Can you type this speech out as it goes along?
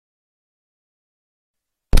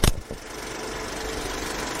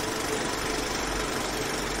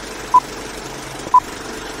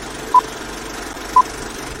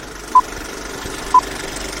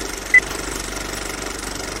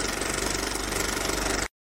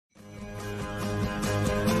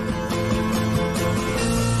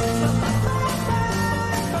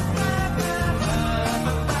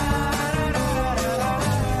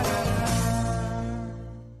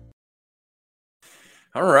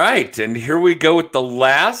All right, and here we go with the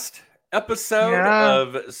last episode Yeah.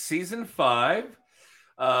 of season 5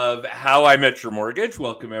 of How I Met Your Mortgage.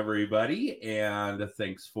 Welcome, everybody, and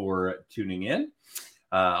thanks for tuning in.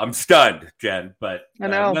 I'm stunned, Jen, but I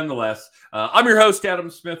know. nonetheless, I'm your host,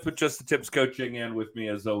 Adam Smith, with Just the Tips Coaching, and with me,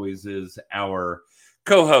 as always, is our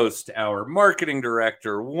co-host, our marketing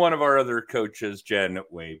director, one of our other coaches, Jen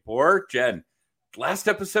Waypor. Jen, last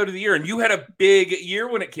episode of the year, and you had a big year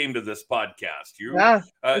when it came to this podcast. Yeah,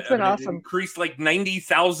 it's been It awesome. increased like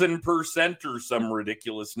 90,000% or some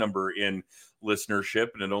ridiculous number in listenership,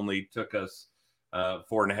 and it only took us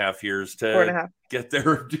 4.5 years to 4.5. get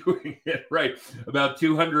there doing it right. About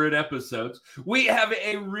 200 episodes. We have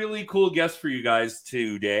a really cool guest for you guys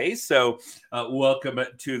today. So welcome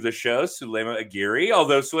to the show, Sule Aguirre.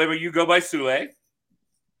 Although, Sule, you go by Sule.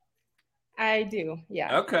 I do,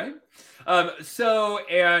 yeah. Okay.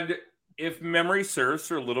 And if memory serves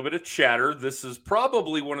for a little bit of chatter, this is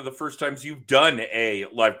probably one of the first times you've done a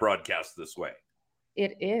live broadcast this way.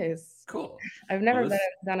 It is. Cool. I've never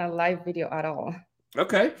done a live video at all.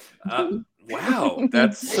 Okay. Wow.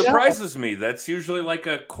 That surprises me. That's usually like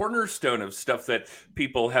a cornerstone of stuff that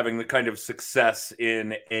people having the kind of success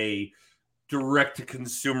in a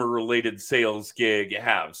direct-to-consumer related sales gig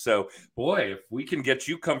have. So, boy, if we can get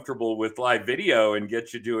you comfortable with live video and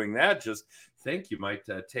get you doing that, just think you might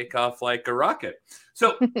take off like a rocket.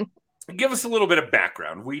 So give us a little bit of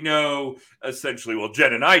background. We know essentially, well,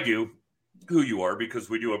 Jen and I do, who you are, because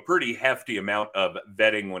we do a pretty hefty amount of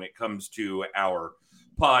vetting when it comes to our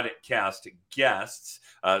podcast guests,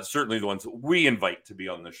 certainly the ones that we invite to be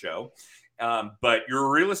on the show. But you're a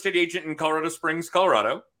real estate agent in Colorado Springs,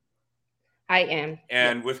 Colorado. I am.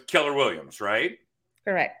 And with Keller Williams, right?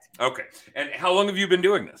 Correct. Okay. And how long have you been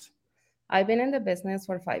doing this? I've been in the business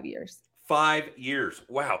for 5 years. 5 years.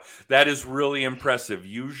 Wow. That is really impressive.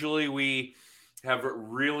 Usually we have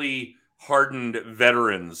really hardened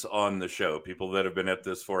veterans on the show, people that have been at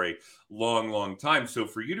this for a long, long time. So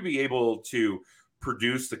for you to be able to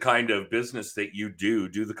produce the kind of business that you do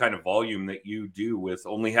the kind of volume that you do with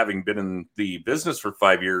only having been in the business for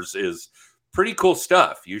 5 years is pretty cool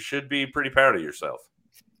stuff. You should be pretty proud of yourself.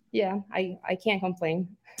 Yeah, I can't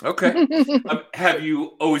complain. Okay. Have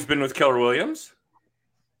you always been with Keller Williams?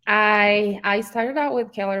 I started out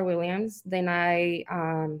with Keller Williams. Then I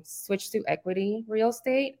switched to equity real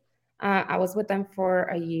estate. I was with them for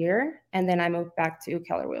a year, and then I moved back to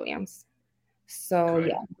Keller Williams. So,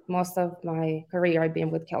 yeah, most of my career I've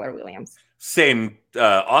been with Keller Williams. Same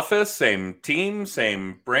office, same team,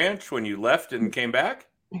 same branch when you left and came back?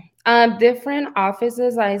 Different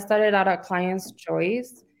offices. I started out at Client's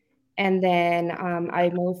Choice, and then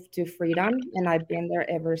I moved to Freedom, and I've been there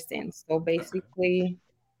ever since. So basically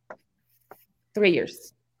 3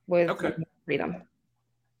 years with Freedom.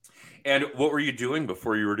 And what were you doing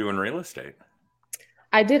before you were doing real estate?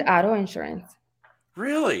 I did auto insurance.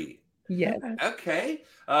 Really? Yes. Okay.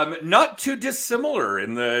 Not too dissimilar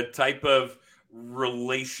in the type of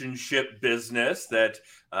relationship business that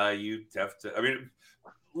you have to, I mean,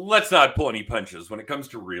 let's not pull any punches when it comes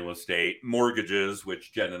to real estate, mortgages,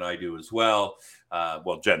 which Jen and I do as well.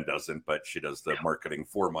 Well, Jen doesn't, but she does the marketing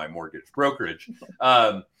for my mortgage brokerage.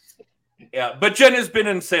 Yeah, but Jen has been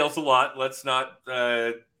in sales a lot. Let's not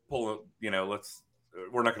we're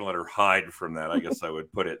not going to let her hide from that. I guess I would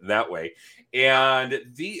put it that way. And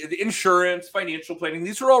the insurance, financial planning,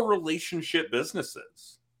 these are all relationship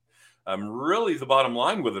businesses. Really, the bottom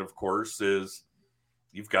line with it, of course, is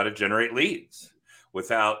you've got to generate leads.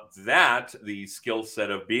 Without that, the skill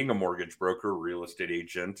set of being a mortgage broker, real estate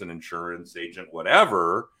agent, an insurance agent,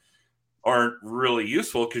 whatever, aren't really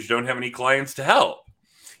useful because you don't have any clients to help.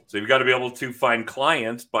 So you've got to be able to find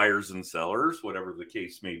clients, buyers and sellers, whatever the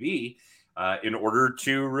case may be, in order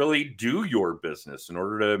to really do your business, in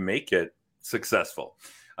order to make it successful.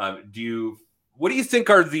 What do you think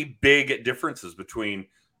are the big differences between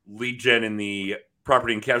lead gen in the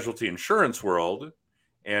property and casualty insurance world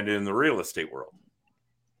and in the real estate world?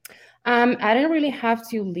 I didn't really have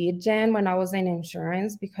to lead gen when I was in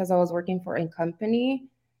insurance because I was working for a company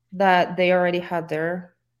that they already had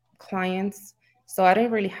their clients. So I didn't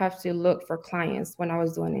really have to look for clients when I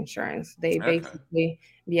was doing insurance. They basically,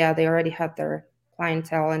 they already had their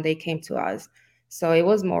clientele and they came to us. So it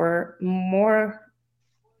was more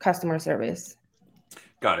customer service.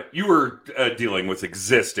 Got it. You were dealing with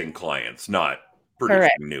existing clients, not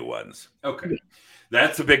producing new ones. Okay. Yeah.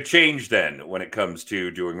 That's a big change then when it comes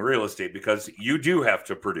to doing real estate because you do have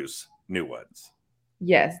to produce new ones.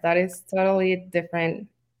 Yes, that is totally different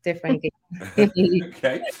game.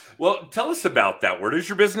 Okay. Well, tell us about that. Where does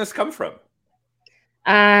your business come from?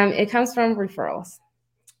 It comes from referrals.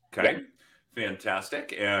 Okay. Yeah.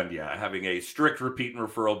 Fantastic. And yeah, having a strict repeat and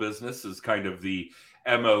referral business is kind of the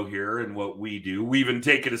MO here and what we do. We even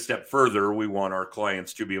take it a step further. We want our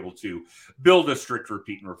clients to be able to build a strict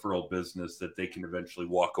repeat and referral business that they can eventually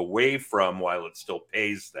walk away from while it still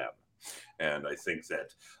pays them. And I think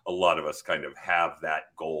that a lot of us kind of have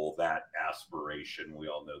that goal, that aspiration. We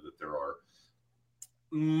all know that there are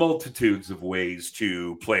multitudes of ways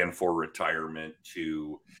to plan for retirement,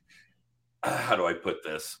 to, how do I put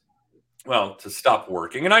this? Well, to stop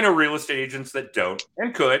working. And I know real estate agents that don't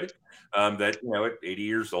and could, that, at 80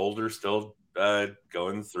 years old are still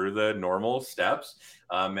going through the normal steps.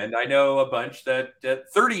 And I know a bunch that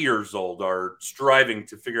at 30 years old are striving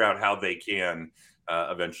to figure out how they can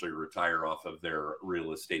eventually retire off of their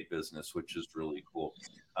real estate business, which is really cool.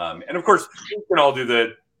 And of course, we can all do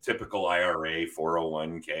the typical IRA,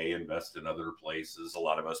 401k, invest in other places. A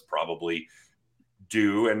lot of us probably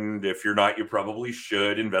do, and if you're not, you probably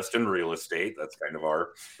should invest in real estate. That's kind of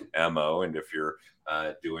our MO. And if you're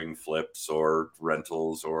doing flips or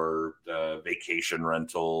rentals or vacation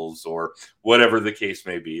rentals or whatever the case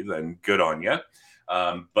may be, then good on you.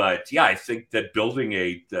 But yeah, I think that building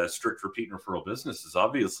a strict repeat and referral business is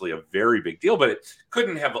obviously a very big deal, but it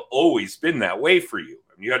couldn't have always been that way for you.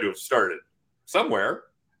 I mean, you had to have started somewhere.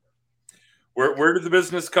 Where did the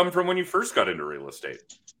business come from when you first got into real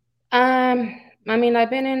estate? I mean, I've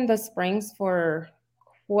been in the Springs for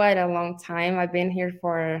quite a long time. I've been here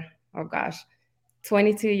for,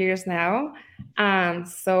 22 years now.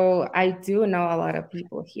 So I do know a lot of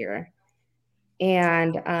people here.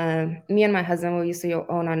 And me and my husband, we used to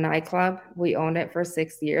own a nightclub. We owned it for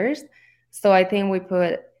 6 years. So I think we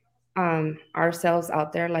put ourselves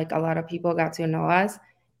out there, like a lot of people got to know us.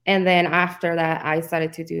 And then after that, I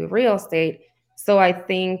started to do real estate. So I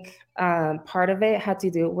think part of it had to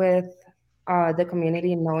do with the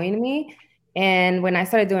community knowing me. And when I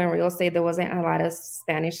started doing real estate, there wasn't a lot of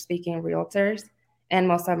Spanish speaking realtors. And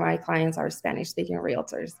most of my clients are Spanish speaking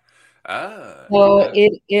realtors. So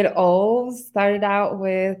it all started out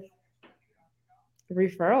with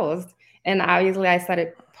referrals. And obviously I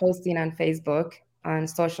started posting on Facebook, on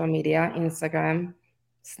social media, Instagram,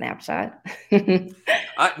 Snapchat.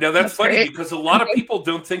 No, that's funny great. Because a lot of people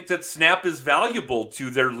don't think that Snap is valuable to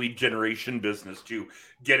their lead generation business, to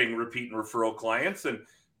getting repeat and referral clients. And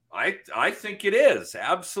I think it is.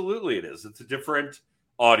 Absolutely it is. It's a different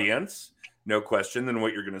audience, no question, than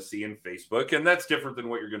what you're going to see in Facebook. And that's different than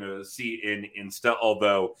what you're going to see in Insta,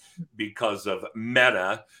 although because of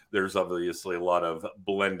Meta, there's obviously a lot of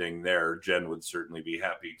blending there. Jen would certainly be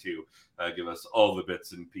happy to give us all the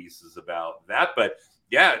bits and pieces about that. But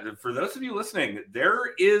yeah, for those of you listening,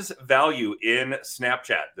 there is value in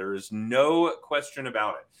Snapchat. There is no question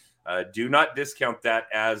about it. Do not discount that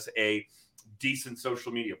as a decent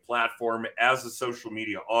social media platform, as a social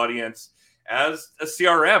media audience, as a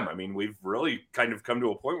CRM. I mean, we've really kind of come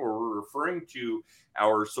to a point where we're referring to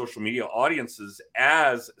our social media audiences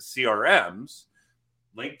as CRMs.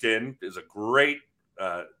 LinkedIn is a great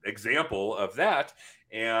example of that.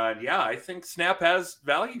 And yeah, I think Snap has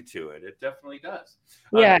value to it. It definitely does.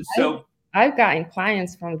 Yeah. So I've gotten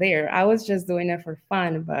clients from there. I was just doing it for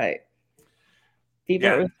fun, but people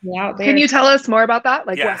reaching out there. Can you tell us more about that?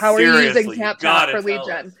 Like, how are you using Snapchat for lead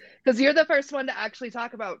gen? Because you're the first one to actually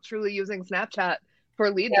talk about truly using Snapchat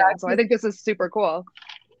for lead gen. So I think this is super cool.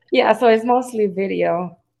 Yeah. So it's mostly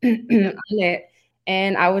video on it.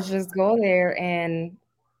 And I would just go there and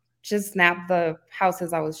just snap the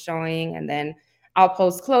houses I was showing, and then I'll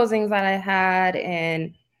post closings that I had,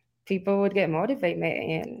 and people would get motivated,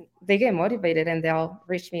 and they get motivated and they'll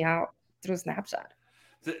reach me out through Snapchat.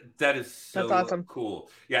 That is so that's awesome.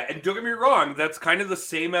 Cool. Yeah. And don't get me wrong, that's kind of the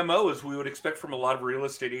same MO as we would expect from a lot of real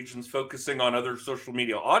estate agents focusing on other social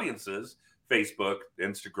media audiences, Facebook,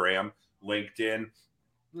 Instagram, LinkedIn.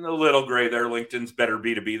 A little gray there. LinkedIn's better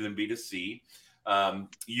B2B than B2C.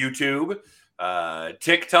 YouTube,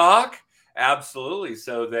 TikTok. Absolutely.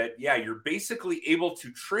 So that, yeah, you're basically able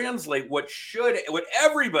to translate what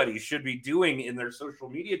everybody should be doing in their social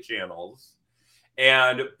media channels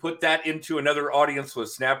and put that into another audience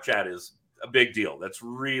with Snapchat is a big deal. That's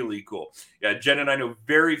really cool. Yeah, Jen and I know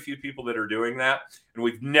very few people that are doing that, and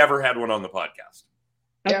we've never had one on the podcast.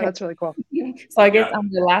 Yeah, okay. That's really cool. So I guess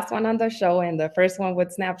I'm the last one on the show and the first one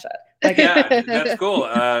with Snapchat. Yeah, that's cool.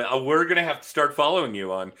 We're going to have to start following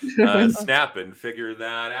you on Snap and figure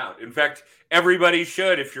that out. In fact, everybody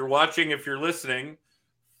should, if you're watching, if you're listening,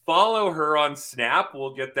 follow her on Snap.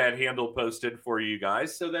 We'll get that handle posted for you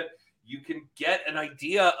guys so that you can get an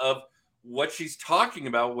idea of what she's talking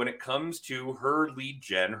about when it comes to her lead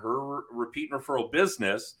gen, her repeat and referral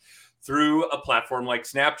business through a platform like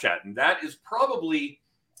Snapchat. And that is probably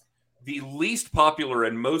the least popular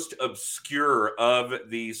and most obscure of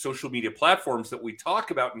the social media platforms that we talk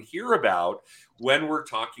about and hear about when we're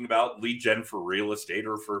talking about lead gen for real estate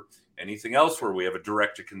or for anything else where we have a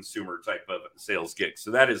direct-to-consumer type of sales gig. So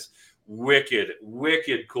that is wicked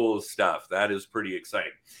cool stuff. That is pretty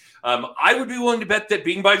exciting. I would be willing to bet that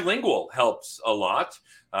being bilingual helps a lot.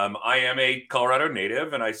 I am a Colorado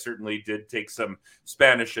native, and I certainly did take some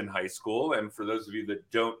Spanish in high school. And for those of you that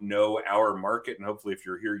don't know our market, and hopefully if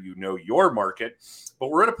you're here, you know your market, but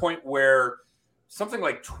we're at a point where something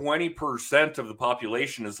like 20% of the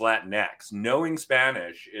population is Latinx. Knowing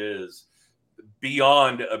Spanish is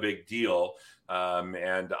beyond a big deal.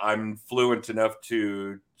 And I'm fluent enough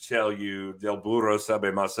to tell you del burro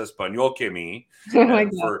sabe más español que mí.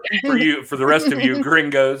 For the rest of you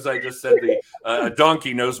gringos, I just said a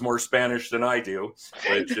donkey knows more Spanish than I do,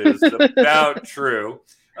 which is about true.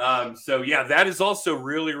 So yeah, that is also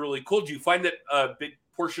really, really cool. Do you find that a big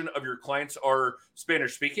portion of your clients are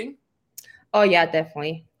Spanish speaking? Oh, yeah,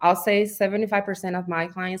 definitely. I'll say 75% of my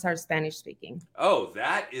clients are Spanish speaking. Oh,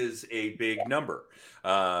 that is a big number.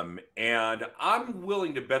 And I'm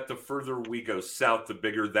willing to bet the further we go south, the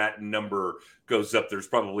bigger that number goes up. There's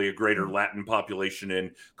probably a greater Latin population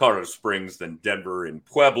in Colorado Springs than Denver, in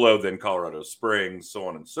Pueblo than Colorado Springs, so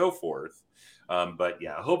on and so forth. But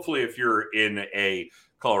yeah, hopefully if you're in a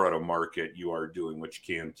Colorado market, you are doing what you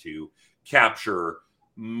can to capture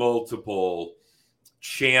multiple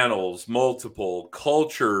channels, multiple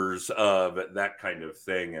cultures of that kind of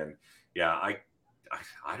thing. And yeah, I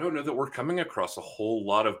don't know that we're coming across a whole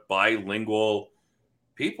lot of bilingual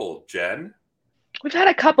people, Jen. We've had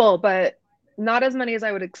a couple, but not as many as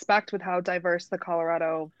I would expect with how diverse the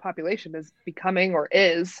Colorado population is becoming, or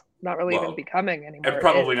is not really even becoming anymore. And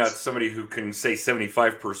probably not somebody who can say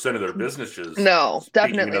 75% of their businesses. No,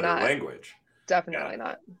 definitely not. Language. Definitely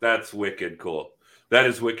not. That's wicked cool. That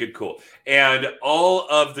is wicked cool. And all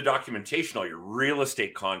of the documentation, all your real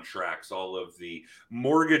estate contracts, all of the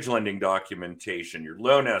mortgage lending documentation, your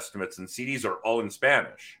loan estimates and CDs are all in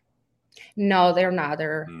Spanish. No, they're not.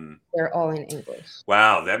 They're all in English.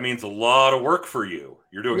 Wow, that means a lot of work for you.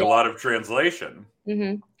 You're doing a lot of translation.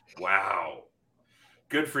 Mm-hmm. Wow.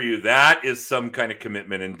 Good for you. That is some kind of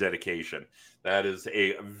commitment and dedication. That is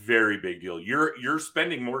a very big deal. You're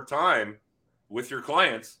spending more time with your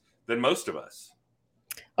clients than most of us.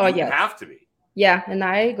 Oh, you have to be. Yeah, and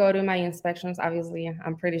I go to my inspections. Obviously,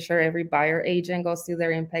 I'm pretty sure every buyer agent goes to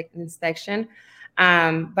their inspection.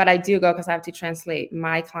 But I do go because I have to translate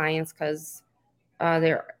my clients because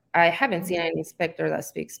I haven't seen an inspector that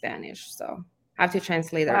speaks Spanish. So I have to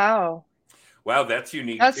translate their. Wow, that's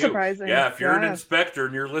unique. That's surprising. Yeah, if you're an inspector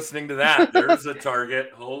and you're listening to that, there's a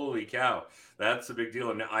target. Holy cow. That's a big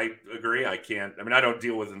deal. And I agree. I don't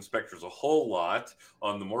deal with inspectors a whole lot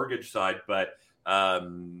on the mortgage side, but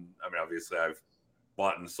obviously I've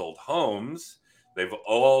bought and sold homes. They've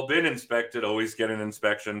all been inspected. Always get an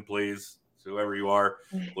inspection, please. Whoever you are,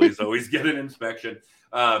 please always get an inspection.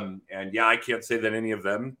 And yeah, I can't say that any of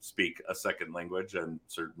them speak a second language, and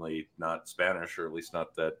certainly not Spanish, or at least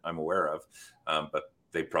not that I'm aware of. But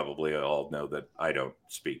they probably all know that I don't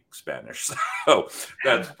speak Spanish. So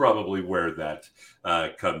that's probably where that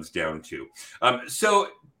comes down to. So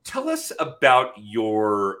tell us about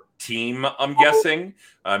your team, I'm guessing.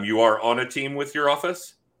 You are on a team with your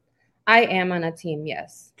office? I am on a team,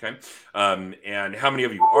 yes. Okay. And how many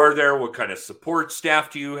of you are there? What kind of support staff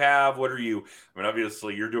do you have? What are you?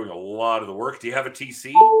 Obviously, you're doing a lot of the work. Do you have a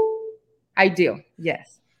TC? I do,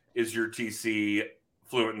 yes. Is your TC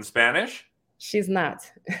fluent in Spanish? She's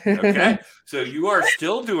not. Okay. So you are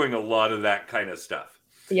still doing a lot of that kind of stuff.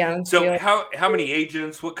 Yeah. So how many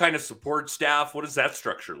agents? What kind of support staff? What does that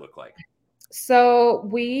structure look like? So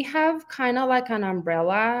we have kind of like an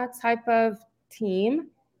umbrella type of team,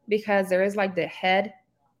 because there is like the head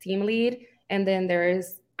team lead, and then there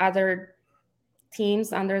is other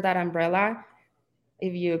teams under that umbrella,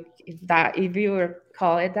 if you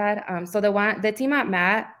call it that. So the team at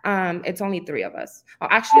Matt, it's only 3 of us. Well,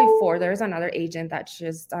 actually 4. There's another agent that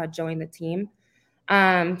just joined the team.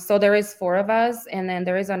 So there is 4 of us, and then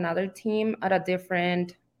there is another team at a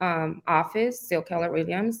different office, still Keller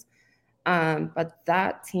Williams. But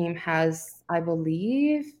that team has, I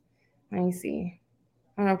believe, let me see,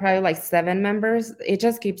 I don't know, probably like 7 members. It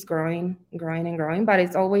just keeps growing. But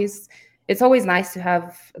it's always nice to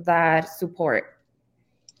have that support.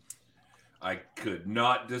 I could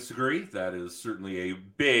not disagree. That is certainly a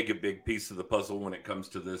big piece of the puzzle when it comes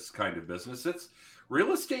to this kind of business.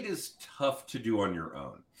 Real estate is tough to do on your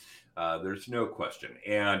own. There's no question.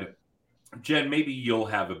 And Jen, maybe you'll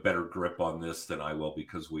have a better grip on this than I will,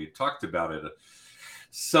 because we talked about it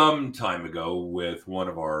some time ago with one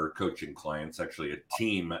of our coaching clients, actually a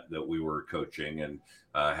team that we were coaching, and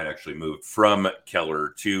had actually moved from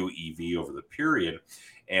Keller to EV over the period.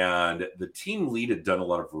 And the team lead had done a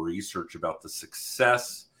lot of research about the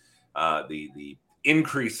success, the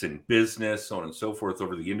increase in business, so on and so forth,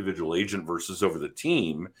 over the individual agent versus over the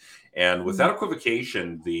team. And without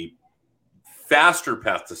equivocation, the faster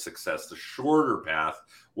path to success, the shorter path,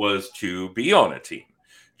 was to be on a team.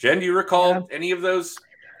 Jen, do you recall any of those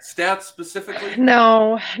stats specifically?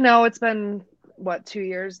 No, it's been 2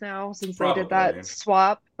 years now since they did that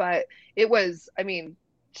swap, but it was,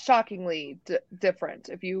 shockingly different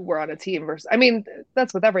if you were on a team versus,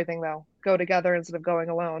 that's with everything though. Go together instead of going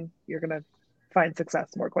alone. You're going to find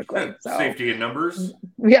success more quickly. So. Safety in numbers.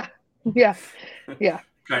 Yeah.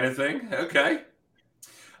 Kind of thing. Okay.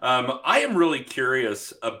 I am really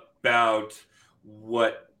curious about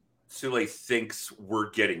what Sule thinks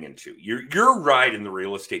we're getting into. Your ride in the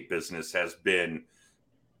real estate business has been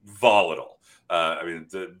volatile.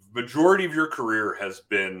 The majority of your career has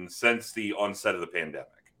been since the onset of the pandemic.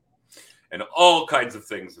 And all kinds of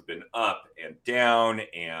things have been up and down,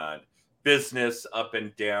 and business up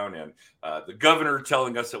and down. And the governor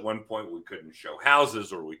telling us at one point we couldn't show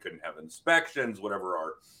houses or we couldn't have inspections, whatever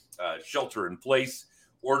our shelter in place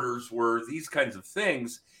orders were, these kinds of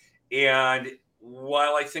things. And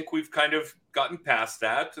while I think we've kind of gotten past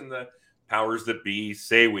that, and the powers that be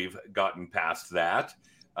say we've gotten past that,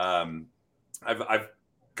 I've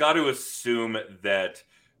got to assume that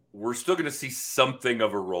we're still going to see something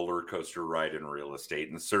of a roller coaster ride in real estate,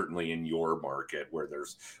 and certainly in your market where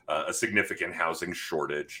there's a significant housing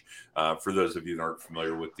shortage. For those of you that aren't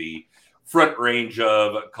familiar with the Front Range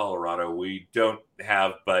of Colorado, we don't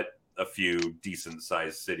have but a few decent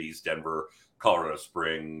sized cities: Denver, Colorado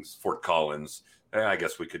Springs, Fort Collins. I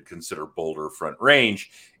guess we could consider Boulder Front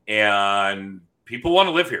Range, and people want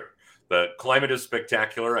to live here. The climate is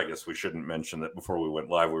spectacular. I guess we shouldn't mention that before we went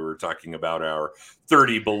live. We were talking about our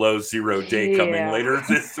 30 below zero day coming later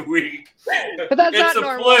this week. But that's it's not a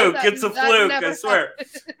normal. fluke. It's a fluke, I swear.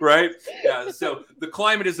 Right? Yeah. So the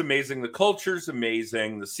climate is amazing. The culture's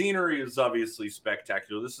amazing. The scenery is obviously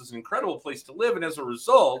spectacular. This is an incredible place to live. And as a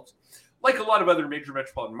result, like a lot of other major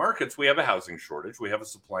metropolitan markets, we have a housing shortage. We have a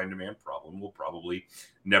supply and demand problem. We'll probably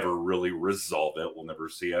never really resolve it. We'll never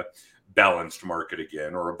see a balanced market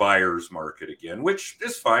again or a buyer's market again, which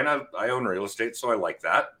is fine. I own real estate, so I like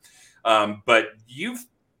that. But you've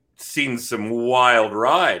seen some wild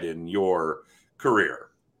ride in your career.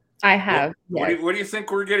 I have. What do you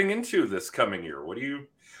think we're getting into this coming year? What do you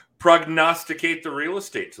prognosticate the real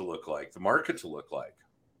estate to look like, the market to look like?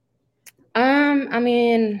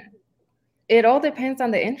 It all depends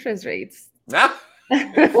on the interest rates.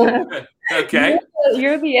 Okay.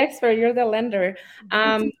 You're the expert. You're the lender.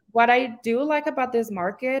 What I do like about this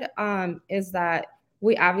market is that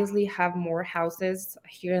we obviously have more houses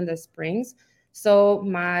here in the Springs. So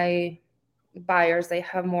my buyers, they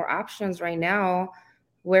have more options right now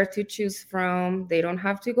where to choose from. They don't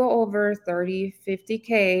have to go over 30,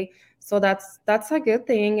 50K. So that's a good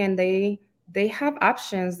thing. And they have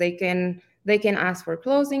options. They can ask for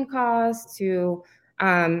closing costs to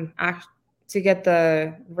get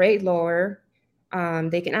the rate lower.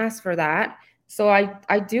 They can ask for that. So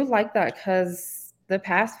I do like that, because the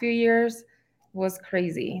past few years was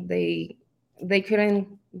crazy. They couldn't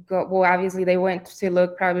go. Well, obviously they went to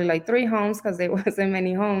look probably like 3 homes because there wasn't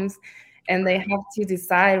many homes, and they have to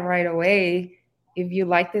decide right away. If you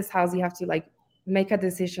like this house, you have to make a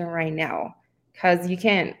decision right now, because you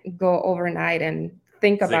can't go overnight and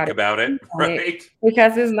think about it, right?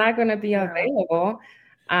 Because it's not going to be available.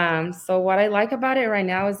 So what I like about it right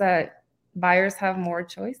now is that buyers have more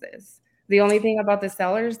choices. The only thing about the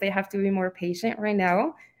sellers, they have to be more patient right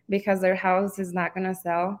now, because their house is not going to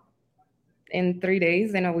sell in 3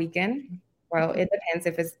 days, in a weekend. Well, it depends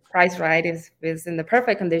if it's priced right, if it's in the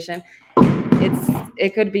perfect condition.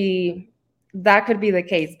 That could be the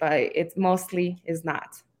case, but it mostly is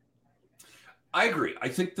not. I agree. I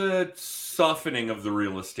think the softening of the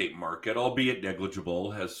real estate market, albeit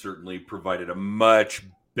negligible, has certainly provided a much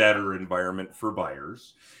better environment for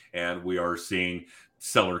buyers. And we are seeing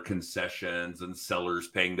seller concessions and sellers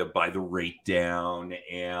paying to buy the rate down,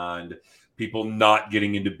 and people not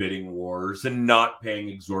getting into bidding wars and not paying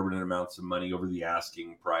exorbitant amounts of money over the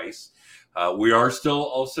asking price. We are still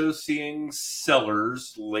also seeing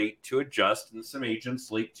sellers late to adjust, and some agents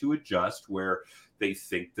late to adjust, where they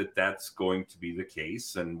think that that's going to be the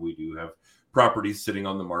case. And we do have properties sitting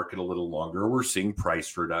on the market a little longer. We're seeing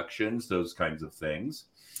price reductions, those kinds of things.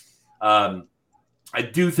 I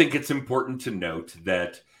do think it's important to note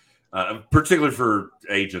that, particularly for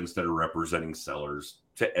agents that are representing sellers,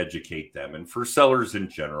 to educate them. And for sellers in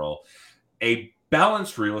general, a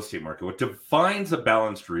balanced real estate market, what defines a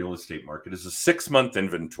balanced real estate market is a 6-month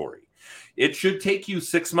inventory. It should take you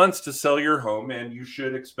 6 months to sell your home, and you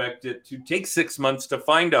should expect it to take 6 months to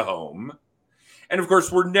find a home. And of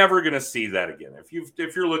course, we're never going to see that again.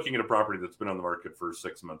 If you're looking at a property that's been on the market for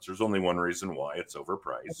 6 months, there's only one reason why: it's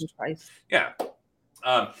overpriced. Yeah.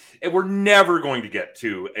 And we're never going to get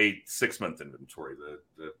to a 6-month inventory.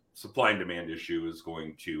 The supply and demand issue is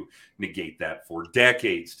going to negate that for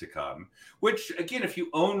decades to come, which, again, if you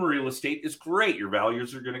own real estate, is great. Your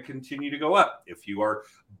values are going to continue to go up. If you are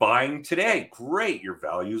buying today, great. Your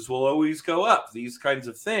values will always go up. These kinds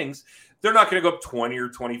of things, they're not going to go up 20 or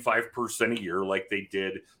 25% a year like they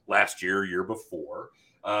did last year before.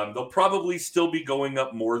 They'll probably still be going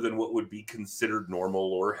up more than what would be considered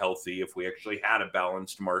normal or healthy. If we actually had a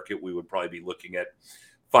balanced market, we would probably be looking at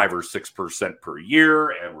 5 or 6% per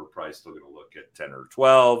year, and we're probably still going to look at 10 or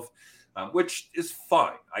 12, which is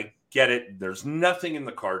fine. I get it. There's nothing in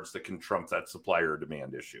the cards that can trump that supply or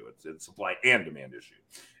demand issue. It's supply and demand issue.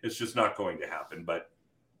 It's just not going to happen. But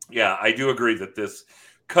yeah, I do agree that this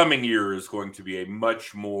coming year is going to be a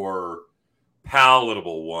much more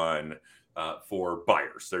palatable one for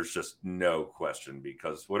buyers. There's just no question,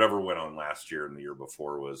 because whatever went on last year and the year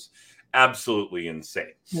before was absolutely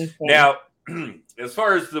insane. Okay. Now, as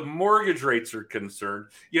far as the mortgage rates are concerned,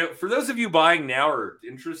 for those of you buying now or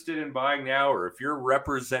interested in buying now, or if you're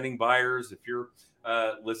representing buyers, if you're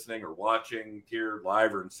listening or watching here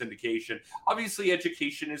live or in syndication, obviously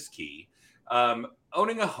education is key.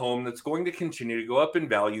 Owning a home that's going to continue to go up in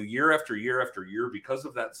value year after year after year because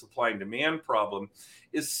of that supply and demand problem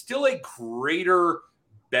is still a greater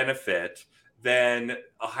benefit than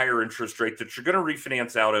a higher interest rate that you're going to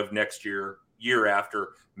refinance out of next year, year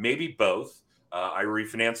after, maybe both. I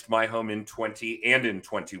refinanced my home in 20 and in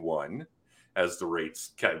 21 as the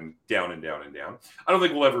rates came down and down and down. I don't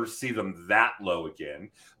think we'll ever see them that low again,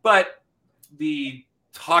 but the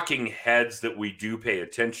talking heads that we do pay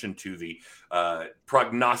attention to, the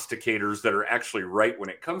prognosticators that are actually right when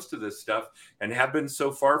it comes to this stuff, and have been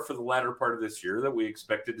so far for the latter part of this year, that we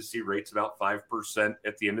expected to see rates about 5%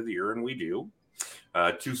 at the end of the year, and we do.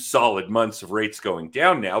 2 solid months of rates going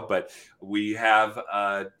down now, but we have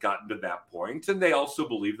gotten to that point, and they also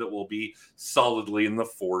believe that we'll be solidly in the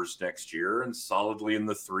 4s next year and solidly in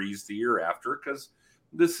the 3s the year after, because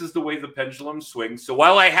this is the way the pendulum swings. So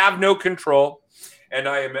while I have no control, and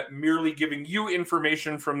I am merely giving you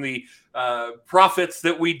information from the prophets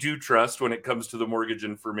that we do trust when it comes to the mortgage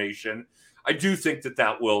information, I do think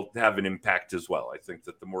that will have an impact as well. I think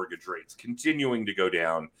that the mortgage rates continuing to go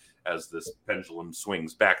down as this pendulum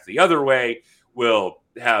swings back the other way will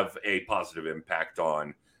have a positive impact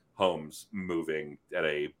on homes moving at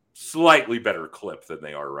a slightly better clip than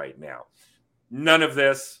they are right now. None of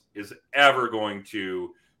this is ever going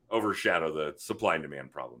to overshadow the supply and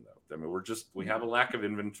demand problem, though. I mean, we have a lack of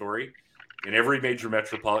inventory in every major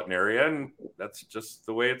metropolitan area, and that's just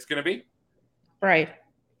the way it's going to be. Right.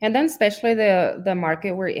 And then especially the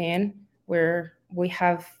market we're in, where we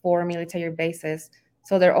have 4 military bases,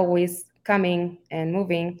 so they're always coming and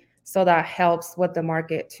moving, so that helps with the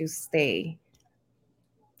market to stay.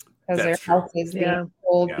 Because their houses being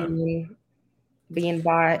sold, being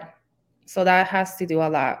bought. So that has to do a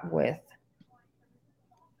lot with.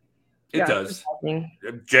 It does.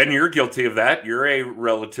 Jen, you're guilty of that. You're a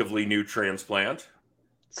relatively new transplant.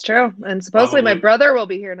 It's true. And supposedly my brother will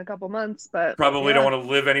be here in a couple months, but probably don't want to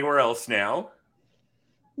live anywhere else now.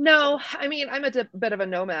 No, I mean, I'm a bit of a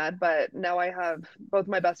nomad, but now I have both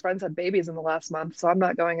my best friends had babies in the last month, so I'm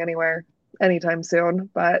not going anywhere anytime soon.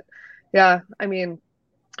 But yeah, I mean,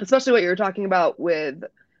 especially what you were talking about with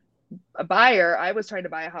a buyer. I was trying to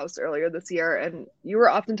buy a house earlier this year, and you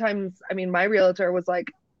were oftentimes, I mean, my realtor was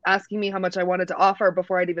like asking me how much I wanted to offer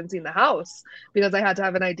before I'd even seen the house, because I had to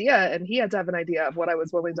have an idea, and he had to have an idea of what I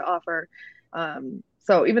was willing to offer.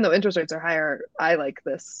 So even though interest rates are higher, I like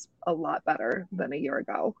this a lot better than a year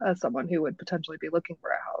ago as someone who would potentially be looking for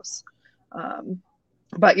a house.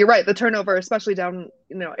 But you're right, the turnover, especially down,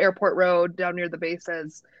 Airport Road, down near the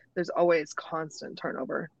bases, there's always constant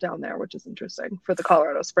turnover down there, which is interesting for the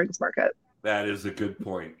Colorado Springs market. That is a good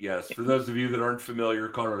point. Yes. For those of you that aren't familiar,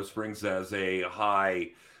 Colorado Springs has a high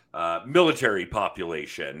military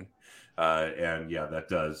population. And yeah, that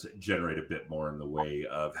does generate a bit more in the way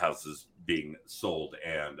of houses being sold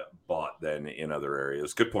and bought than in other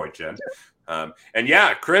areas. Good point, Jen. And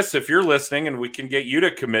yeah, Chris, if you're listening and we can get you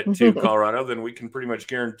to commit to Colorado, then we can pretty much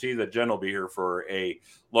guarantee that Jen will be here for a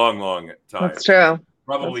long, long time. That's true.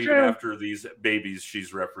 Probably even after these babies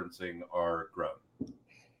she's referencing are grown.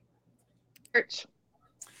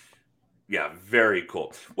 Yeah, very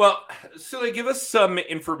cool. Well, Sule, give us some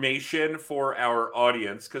information for our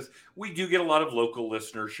audience, because we do get a lot of local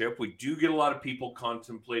listenership. We do get a lot of people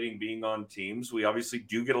contemplating being on teams. We obviously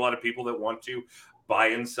do get a lot of people that want to buy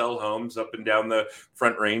and sell homes up and down the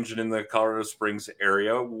Front Range and in the Colorado Springs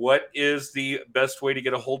area. What is the best way to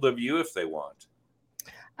get a hold of you if they want?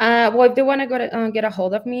 Well, if they want to get a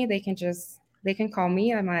hold of me, they can call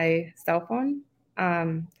me on my cell phone.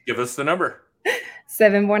 Give us the number.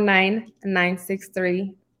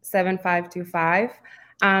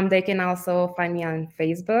 719-963-7525. They can also find me on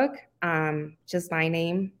Facebook, just my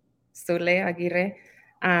name, Sule Aguirre.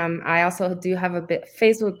 I also do have a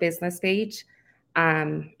Facebook business page.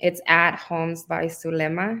 It's at Homes by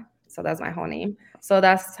Sulema. So that's my whole name. So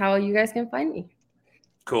that's how you guys can find me.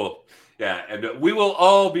 Cool. Yeah, and we will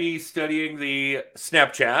all be studying the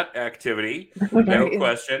Snapchat activity, no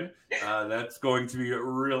question. That's going to be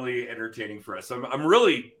really entertaining for us. I'm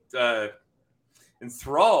really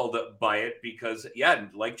enthralled by it because, yeah,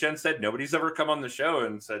 like Jen said, nobody's ever come on the show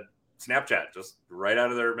and said Snapchat just right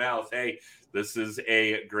out of their mouth. Hey, this is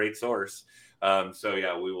a great source. So,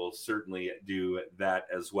 yeah, we will certainly do that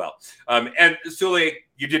as well. And Sule,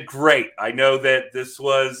 you did great. I know that this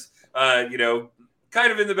was, kind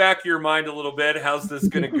of in the back of your mind a little bit. How's this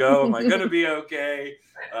going to go? Am I going to be okay?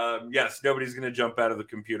 Yes, nobody's going to jump out of the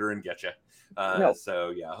computer and get you. Nope.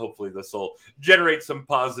 So, yeah, hopefully this will generate some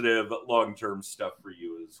positive long-term stuff for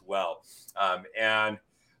you as well. And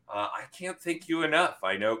I can't thank you enough.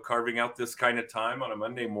 I know carving out this kind of time on a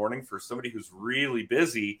Monday morning for somebody who's really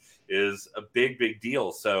busy is a big, big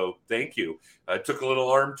deal. So thank you. It took a little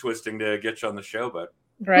arm twisting to get you on the show, but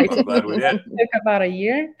right. I'm glad we did. It took about a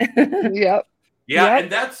year. Yep. Yeah, yep.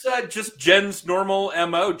 And that's just Jen's normal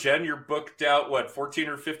MO. Jen, you're booked out, 14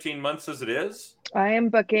 or 15 months as it is? I am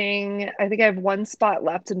booking, I think I have one spot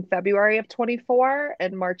left in February of 24,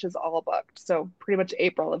 and March is all booked. So pretty much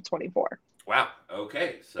April of 24. Wow.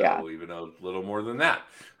 Okay. So yeah. Even a little more than that.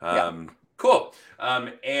 Cool.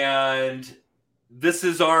 And this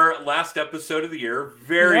is our last episode of the year.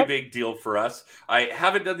 Very big deal for us. I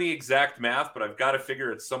haven't done the exact math, but I've got to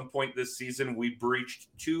figure at some point this season we breached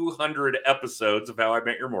 200 episodes of How I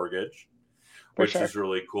Met Your Mortgage, which is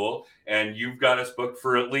really cool. And you've got us booked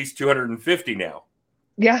for at least 250 now.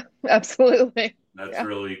 Yeah, absolutely. That's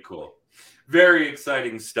really cool. Very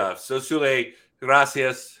exciting stuff. So, Sule,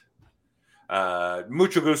 gracias.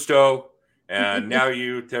 Mucho gusto. And now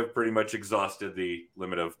you have pretty much exhausted the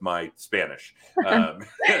limit of my Spanish.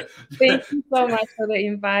 Thank you so much for the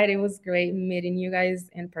invite. It was great meeting you guys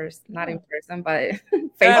in person. Not in person, but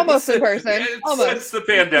almost in person. Since the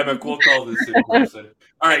pandemic, we'll call this in person.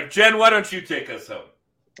 All right, Jen, why don't you take us home?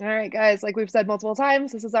 All right, guys, like we've said multiple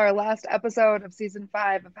times, this is our last episode of season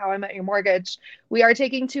 5 of How I Met Your Mortgage. We are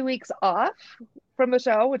taking 2 weeks off from the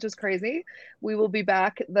show, which is crazy. We will be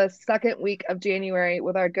back the second week of January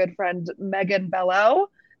with our good friend Megan Bello.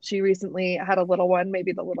 She recently had a little one.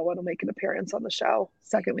 Maybe the little one will make an appearance on the show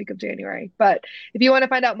second week of January. But if you want to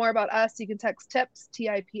find out more about us, you can text TIPS,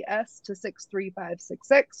 TIPS, to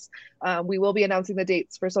 63566. We will be announcing the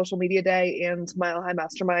dates for Social Media Day and Mile High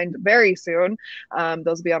Mastermind very soon.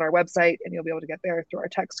 Those will be on our website, and you'll be able to get there through our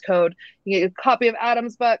text code. You get a copy of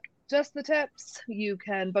Adam's book, Just the Tips. You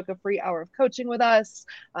can book a free hour of coaching with us,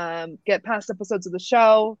 get past episodes of the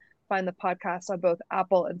show, find the podcast on both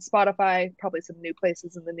Apple and Spotify, probably some new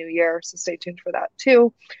places in the new year, so stay tuned for that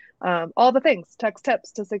too. All the things. Text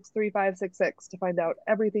TIPS to 63566 to find out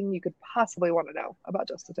everything you could possibly want to know about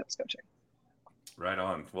Just the Tips coaching. Right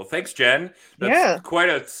on. Well, thanks, Jen. That's quite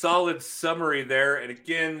a solid summary there. And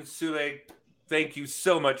again, Sule, thank you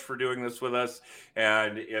so much for doing this with us.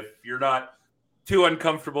 And if you're not too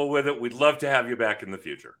uncomfortable with it, we'd love to have you back in the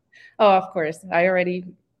future. Oh, of course.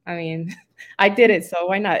 I did it, so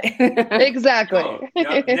why not? Exactly.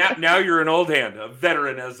 Now you're an old hand, a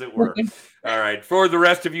veteran, as it were. All right. For the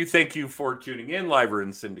rest of you, thank you for tuning in live or in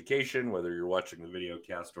syndication, whether you're watching the video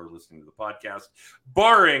cast or listening to the podcast.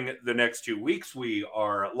 Barring the next 2 weeks, we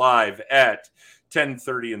are live at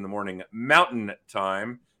 10:30 in the morning Mountain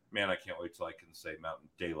Time. Man, I can't wait till I can say Mountain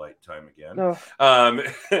Daylight Time again.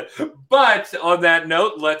 But on that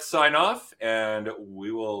note, let's sign off, and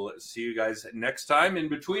we will see you guys next time. In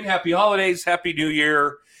between, happy holidays, happy New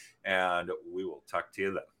Year, and we will talk to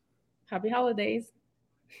you then. Happy holidays.